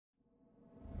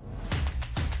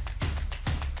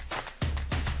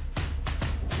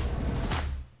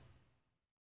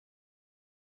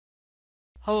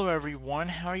Hello everyone,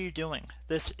 how are you doing?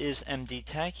 This is MD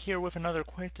Tech here with another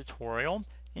quick tutorial.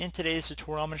 In today's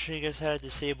tutorial I'm going to show you guys how to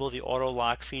disable the auto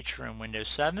lock feature in Windows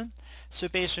 7. So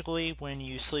basically when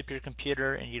you sleep your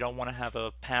computer and you don't want to have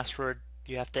a password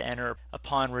you have to enter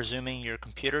upon resuming your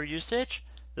computer usage,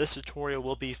 this tutorial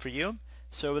will be for you.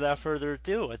 So without further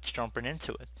ado, let's jump right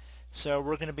into it. So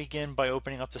we're going to begin by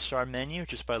opening up the Start menu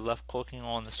just by left clicking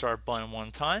on the Start button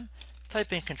one time.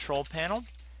 Type in Control Panel.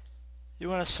 You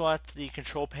want to select the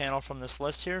control panel from this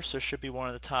list here, so it should be one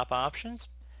of the top options.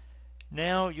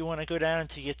 Now you want to go down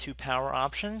until you get to power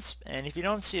options, and if you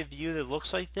don't see a view that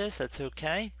looks like this, that's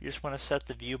okay. You just want to set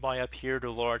the view by up here to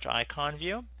large icon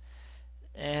view.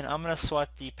 And I'm going to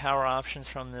select the power options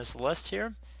from this list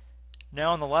here.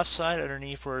 Now on the left side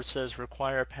underneath where it says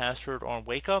require password on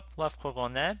wake up, left click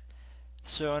on that.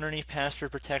 So underneath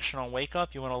password protection on wake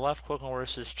up, you want to left click on where it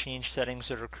says change settings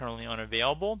that are currently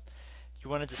unavailable. You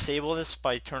want to disable this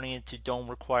by turning it to don't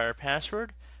require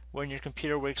password. When your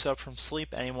computer wakes up from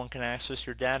sleep, anyone can access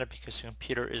your data because your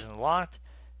computer isn't locked.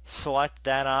 Select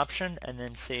that option and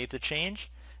then save the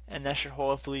change, and that should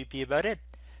hopefully be about it.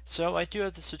 So I do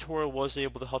hope this tutorial was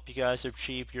able to help you guys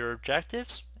achieve your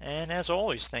objectives, and as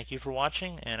always, thank you for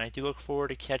watching, and I do look forward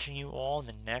to catching you all in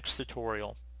the next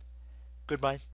tutorial. Goodbye.